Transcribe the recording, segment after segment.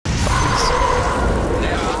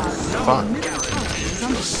Fuck.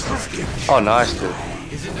 Oh, nice, dude.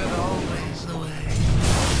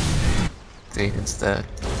 Dude, instead.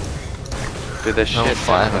 Dude, there's No shit.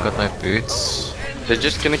 fire, I got no boots. They're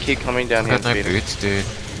just gonna keep coming down I here. got no and feeding. boots, dude.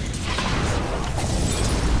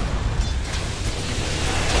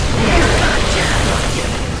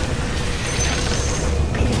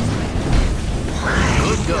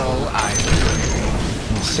 Good goal,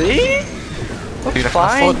 See? We're Dude, I can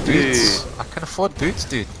fine, afford dude. boots. I can afford boots,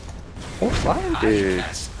 dude. We're fine, dude.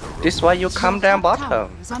 This is why you come down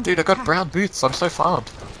bottom. Dude, I got brown boots. I'm so farmed.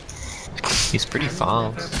 He's pretty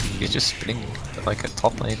farmed. He's just spinning like a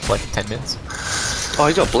top lane for like 10 minutes. Oh,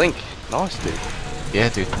 he's got blink. Nice, dude. Yeah,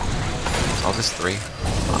 dude. I was just 3. I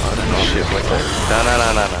don't know. Shit like that. No.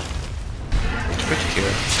 Good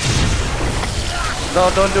cure. No,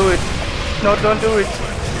 don't do it. No, don't do it.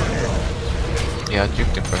 Yeah, I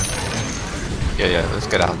juked him, bro. Yeah, let's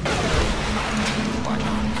get out.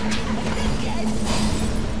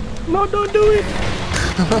 No, don't do it.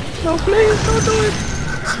 No, please, don't do it.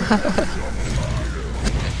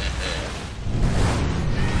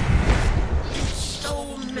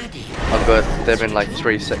 I've got them in like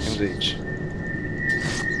 3 seconds each.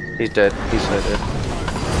 He's dead. He's so dead.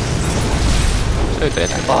 So dead.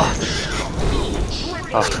 Oh.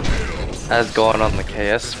 Has gone on the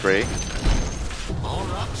KS spree.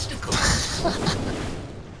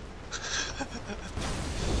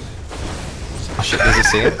 Oh shit, does he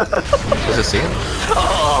see him? Does he see him?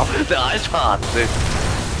 Oh, the ice path, dude.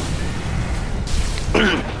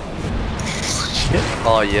 Shit.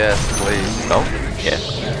 Oh yes, please. No? Yeah.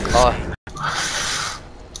 Oh.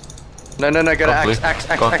 No, get Gone blue. axe.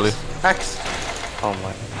 Gone blue. Axe. Oh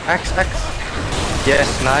my. Axe. Yes,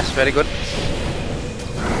 nice, very good.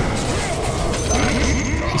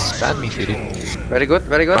 He spammed me, dude. Very good.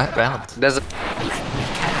 Right round. There's a.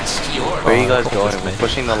 Where are you guys going? We're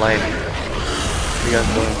pushing the lane. Where are you guys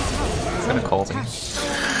going? He's gonna call me.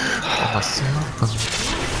 Oh,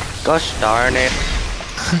 myself. Gosh darn it.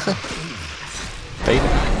 Bait.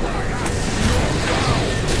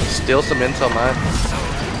 Steal some intel, man.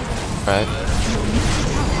 Right.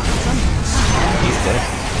 He's dead.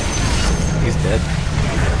 He's dead.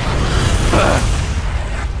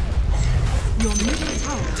 Your middle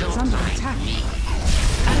tower is under attack.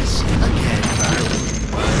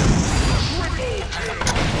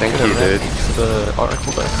 Thank you, dude. For the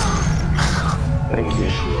oracle though. Thank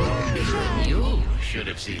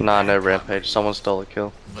you. Nah, no rampage. Someone stole a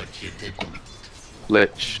kill.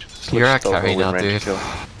 Lich. You're our Stole a carry now, win range dude. kill.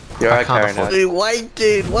 You're I our can't carry now. afford- Dude, wait,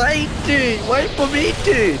 dude. Wait for me,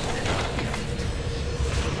 dude.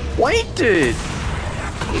 Wait, dude.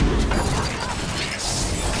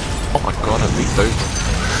 Oh my god, I leaked over.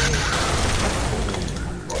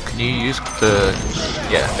 Can you use the...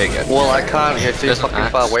 Yeah, there you go. Well, I can't. You're too There's an fucking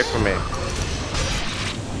far axe. away from me.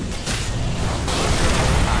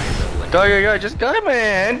 Go, just go,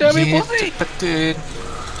 man. Don't be Yeah, pussy. but dude...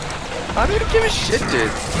 I don't give a shit,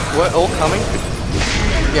 dude. We're all coming.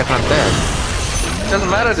 Yeah, but I'm dead. Doesn't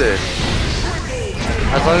matter, dude.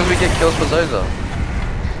 As long as we get kills for Zozo.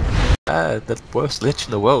 The worst lich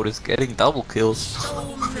in the world is getting double kills.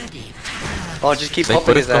 Oh, just keep They popping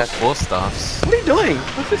both his got ass. 4 staffs. What are you doing?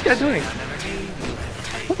 What's this guy doing?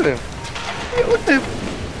 Look at him. Yeah, look at him.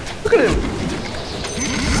 Look at him.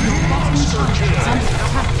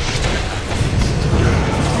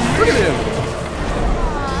 Look at him.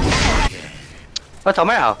 Oh, tell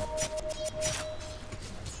me how.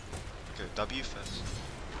 Go W first.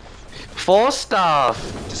 4 staff.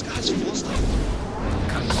 This guy has 4 stuff.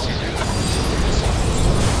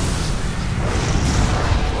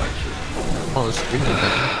 Oh, it's really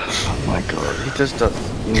bad. Oh my god, he just does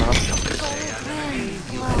nothing.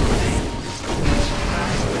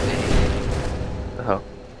 Oh.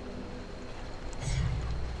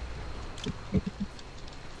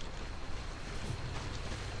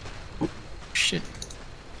 Shit.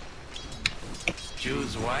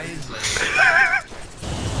 Choose wisely.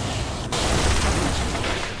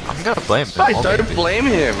 I'm gonna blame him. I don't blame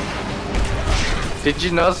him. Did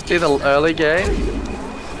you not see the early game?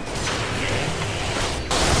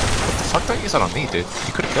 What the fuck, don't use that on me, dude.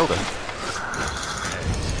 You could've killed him.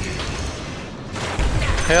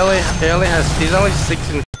 He only has, he's only 6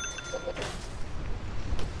 in.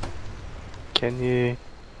 Can you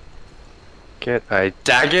get a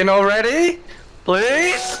daggin already?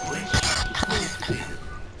 Please?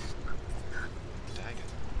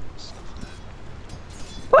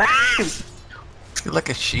 Please! Feel like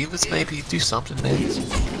a Shivas maybe? Do something,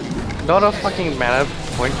 man. Not a fucking mana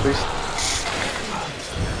point boost.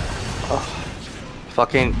 Oh.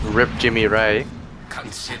 Fucking rip Jimmy Ray.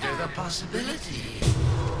 Consider the possibility.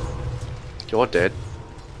 You're dead.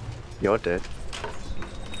 You're dead.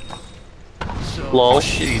 Lol. Oh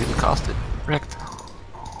shit, he didn't cast it. Wrecked.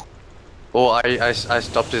 Oh, I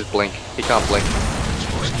stopped his blink. He can't blink.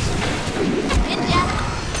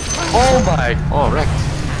 Oh my! Oh, wrecked.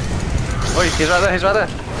 Oh, he's right there, he's right there.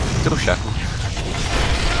 Still shackled.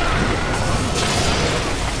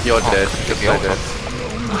 You're dead. Get the You're ult dead. up.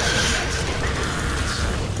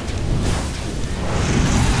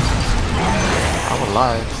 I'm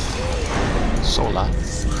alive. So alive.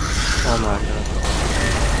 Oh my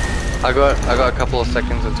god. I got a couple of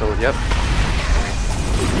seconds until, yep.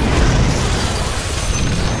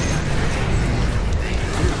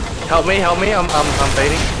 Help me, I'm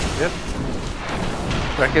baiting. Yep.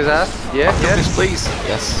 Wreck his ass. Yeah, Oh, yeah. this, please.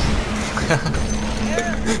 Yes.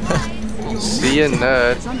 See ya,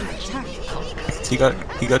 nerd. Is under attack.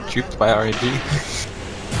 he got duped by RNG.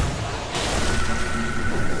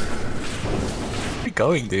 Where are we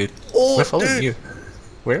going, dude? Oh, We're following dude. you.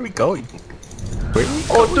 Where are we going? Where are we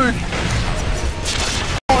Oh, going? dude.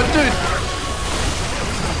 Oh, dude.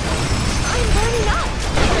 I'm burning up.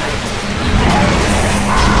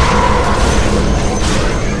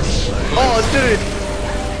 Oh, dude.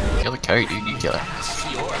 Kill the carry, dude. You kill it.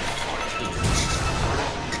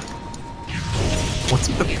 What's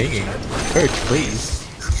with the pinging? Urge, please.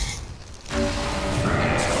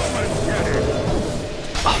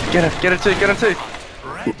 Oh, get him too.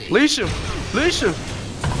 Leash him. Get.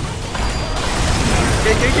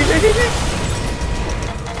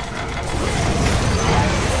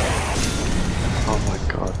 Oh my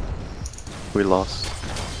god. We lost.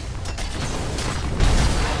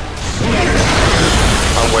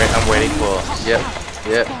 I'm waiting for. Yep.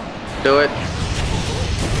 Do it.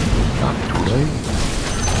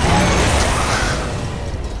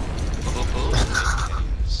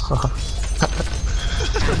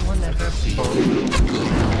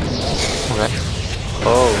 Okay.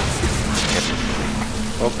 Oh.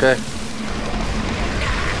 Okay.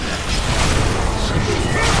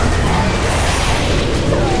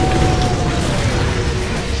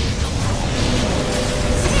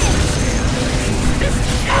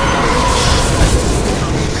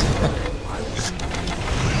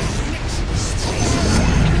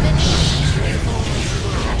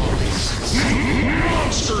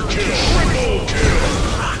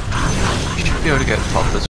 Be able to get top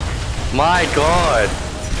as My god.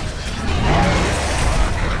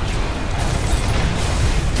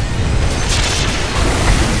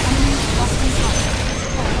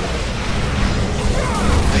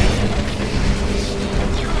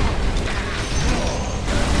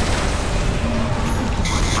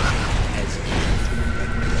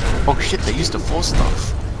 Oh shit, they used to force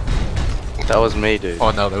stuff. That was me, dude.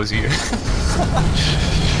 Oh no, that was you.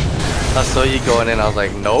 I saw you going in, I was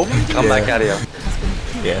like, nope, come back out of here.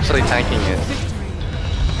 Yeah. Actually tanking it.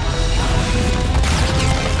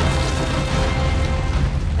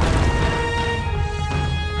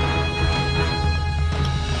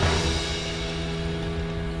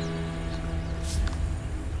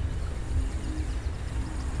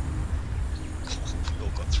 We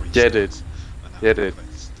all got 3 Yeah, stars dude. and have Yeah, a dude.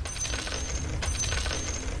 quest.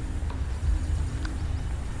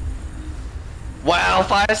 Wow,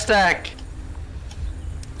 fire stack!